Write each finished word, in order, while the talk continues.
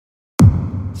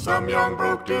some young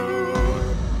broke dude.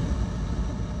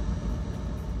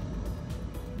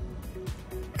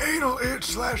 Anal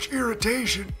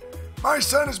itch/irritation. My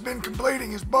son has been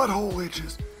complaining his butthole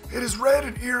itches. It is red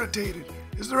and irritated.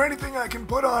 Is there anything I can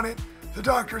put on it? The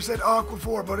doctor said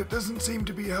Aquaphor, but it doesn't seem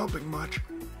to be helping much.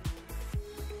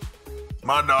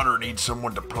 My daughter needs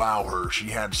someone to plow her. She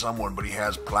had someone, but he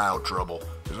has plow trouble.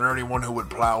 Is there anyone who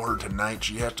would plow her tonight?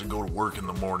 She has to go to work in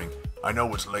the morning. I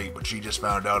know it's late, but she just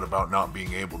found out about not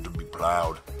being able to be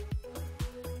plowed.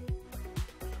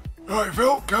 I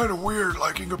felt kind of weird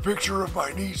liking a picture of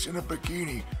my niece in a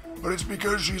bikini, but it's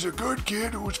because she's a good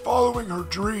kid who is following her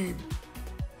dream.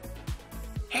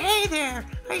 Hey there,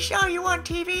 I saw you on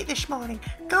TV this morning.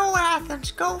 Go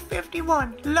Athens, go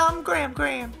 51, Lum Gram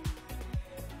Gram.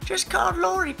 Just called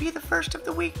Lori, be the first of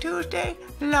the week Tuesday,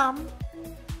 Lum.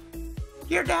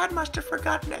 Your dad must have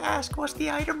forgotten to ask, was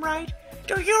the item right?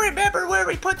 Do you remember where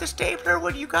we put the stapler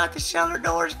when you got the cellar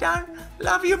doors done?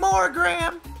 Love you more,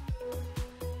 Graham.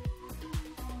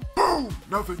 Boom!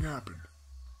 Nothing happened.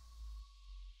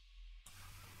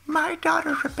 My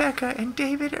daughter Rebecca and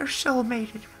David are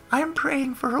soulmated. I'm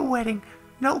praying for a wedding.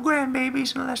 No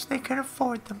grandbabies unless they can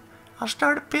afford them. I'll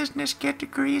start a business, get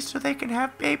degrees so they can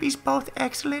have babies, both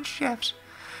excellent chefs.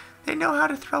 They know how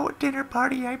to throw a dinner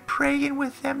party. I'm praying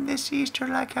with them this Easter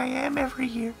like I am every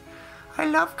year. I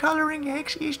love coloring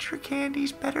eggs, Easter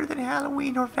candies better than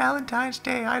Halloween or Valentine's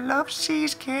Day. I love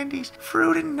C's candies,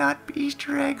 fruit and nut,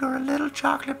 Easter egg, or a little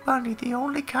chocolate bunny. The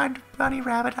only kind of bunny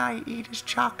rabbit I eat is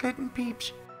chocolate and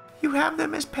Peeps. You have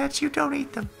them as pets, you don't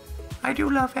eat them. I do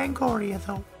love Angoria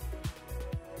though.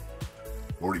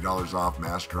 $40 off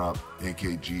Mass Drop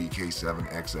AKG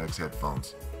K7XX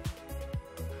headphones.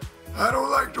 I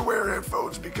don't like to wear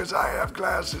headphones because I have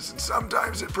glasses, and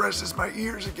sometimes it presses my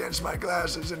ears against my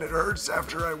glasses and it hurts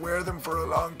after I wear them for a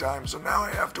long time, so now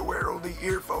I have to wear only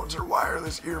earphones or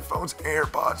wireless earphones,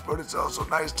 AirPods, but it's also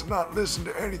nice to not listen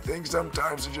to anything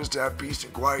sometimes and just have peace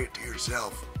and quiet to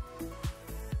yourself.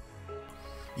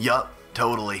 Yup,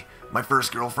 totally. My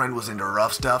first girlfriend was into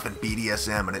rough stuff and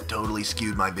BDSM, and it totally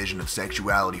skewed my vision of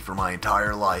sexuality for my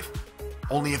entire life.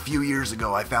 Only a few years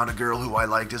ago, I found a girl who I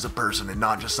liked as a person and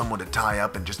not just someone to tie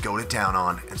up and just go to town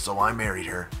on, and so I married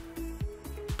her.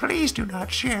 Please do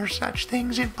not share such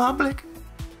things in public.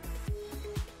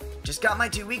 Just got my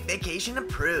 2-week vacation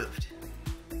approved.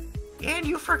 And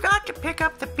you forgot to pick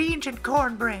up the beans and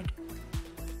cornbread.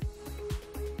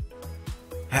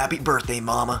 Happy birthday,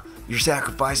 Mama. Your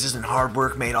sacrifices and hard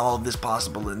work made all of this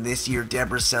possible, and this year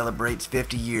Deborah celebrates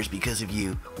 50 years because of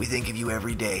you. We think of you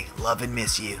every day. Love and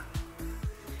miss you.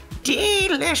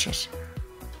 Delicious.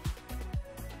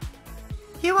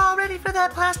 You all ready for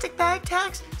that plastic bag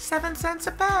tax? 7 cents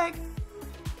a bag.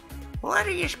 What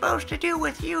are you supposed to do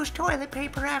with used toilet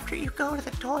paper after you go to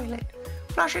the toilet?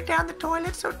 Flush it down the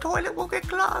toilet so toilet will get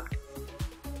clogged.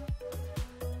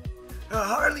 A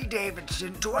Harley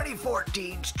Davidson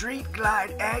 2014 Street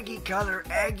Glide Aggie Color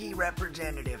Aggie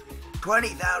Representative,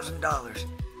 $20,000.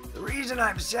 The reason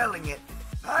I'm selling it,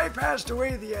 I passed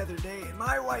away the other day and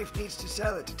my wife needs to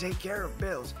sell it to take care of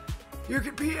bills. You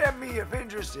can PM me if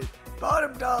interested.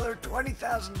 Bottom dollar,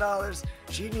 $20,000.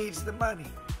 She needs the money.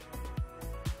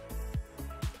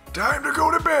 Time to go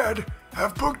to bed.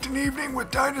 Have booked an evening with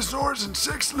dinosaurs and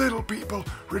 6 little people.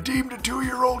 Redeemed a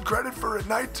 2-year-old credit for a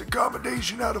night's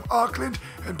accommodation out of Auckland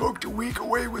and booked a week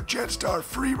away with Jetstar.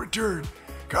 Free return.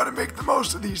 Gotta make the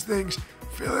most of these things.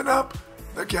 Filling up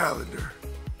the calendar.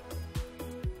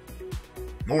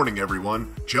 Morning,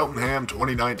 everyone. Cheltenham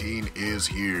 2019 is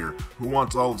here. Who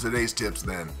wants all of today's tips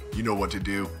then? You know what to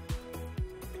do.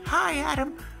 Hi,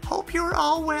 Adam. Hope you're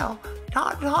all well.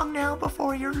 Not long now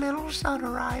before your little son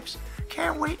arrives.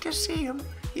 Can't wait to see him.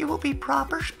 He will be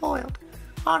proper spoiled.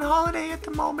 On holiday at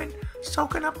the moment,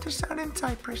 soaking up the sun in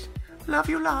Cyprus. Love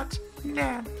you lots.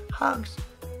 Nan. Hugs.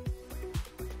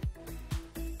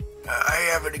 I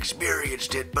haven't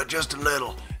experienced it, but just a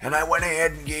little, and I went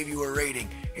ahead and gave you a rating.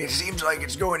 It seems like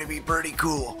it's going to be pretty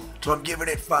cool, so I'm giving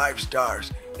it 5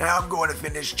 stars. Now I'm going to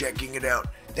finish checking it out.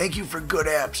 Thank you for good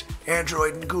apps,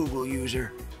 Android and Google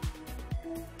user.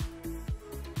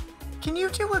 Can you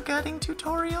do a gutting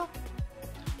tutorial?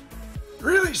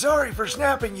 Really sorry for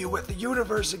snapping you with the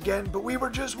universe again, but we were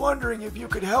just wondering if you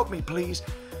could help me, please.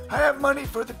 I have money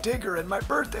for the Tigger and my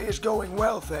birthday is going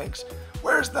well, thanks.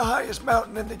 Where's the highest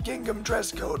mountain in the gingham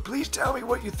dress code? Please tell me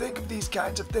what you think of these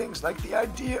kinds of things, like the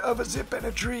idea of a zip and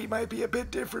a tree might be a bit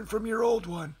different from your old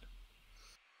one.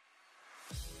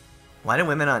 Why do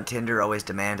women on Tinder always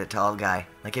demand a tall guy?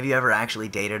 Like, have you ever actually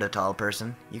dated a tall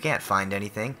person? You can't find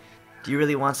anything. Do you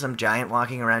really want some giant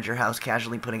walking around your house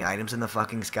casually putting items in the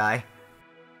fucking sky?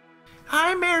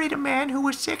 I married a man who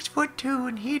was 6'2"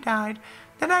 and he died.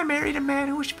 Then I married a man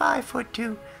who was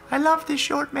 5'2". I love this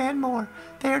short man more.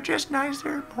 They are just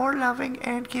nicer, more loving,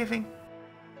 and giving.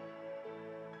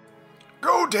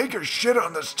 Go take a shit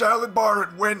on the salad bar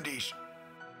at Wendy's.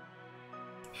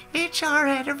 It's our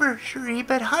anniversary,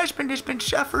 but husband has been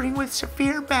suffering with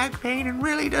severe back pain and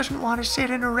really doesn't want to sit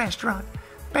in a restaurant.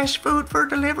 Best food for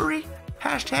delivery?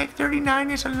 Hashtag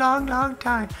 39 is a long, long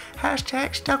time.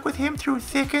 Hashtag stuck with him through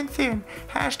thick and thin.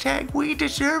 Hashtag we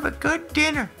deserve a good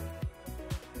dinner.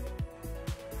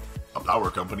 A power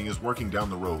company is working down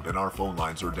the road and our phone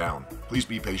lines are down. Please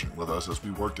be patient with us as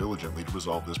we work diligently to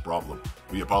resolve this problem.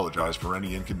 We apologize for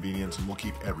any inconvenience and will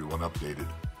keep everyone updated.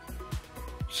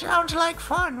 Sounds like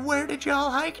fun. Where did y'all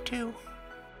hike to?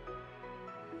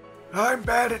 I'm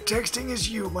bad at texting as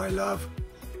you, my love.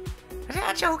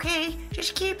 That's okay.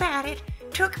 Just keep at it.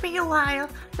 Took me a while.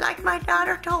 Like my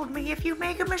daughter told me, if you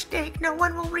make a mistake, no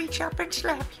one will reach up and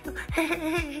slap you.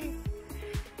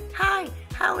 Hi,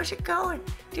 how is it going?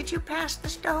 Did you pass the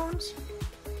stones?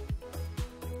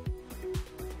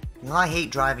 I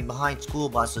hate driving behind school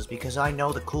buses because I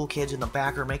know the cool kids in the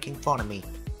back are making fun of me.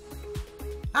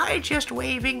 I just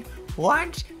waving.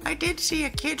 Once, I did see a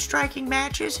kid striking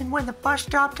matches, and when the bus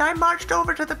stopped, I marched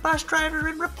over to the bus driver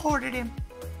and reported him.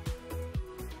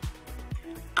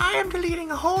 I am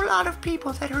deleting a whole lot of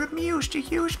people that are amused to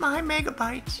use my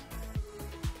megabytes.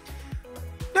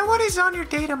 Now what is on your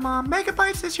data, Mom?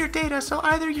 Megabytes is your data, so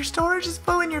either your storage is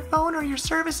full in your phone or your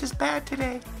service is bad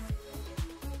today.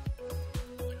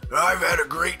 I've had a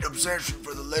great obsession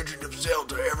for The Legend of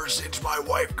Zelda ever since my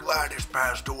wife Gladys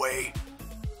passed away.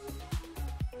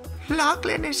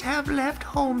 Lochlannis have left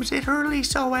homes it early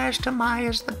so as to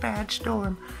Maya's the bad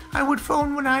storm. I would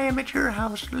phone when I am at your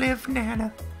house. Live,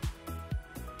 Nana.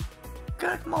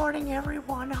 Good morning,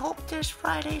 everyone. Hope this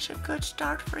Friday's a good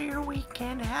start for your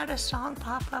weekend. Had a song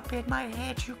pop up in my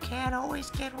head. You can't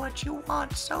always get what you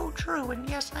want. So true. And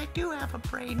yes, I do have a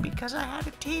brain because I had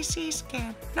a TC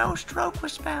scan. No stroke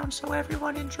was found, so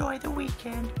everyone enjoy the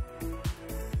weekend.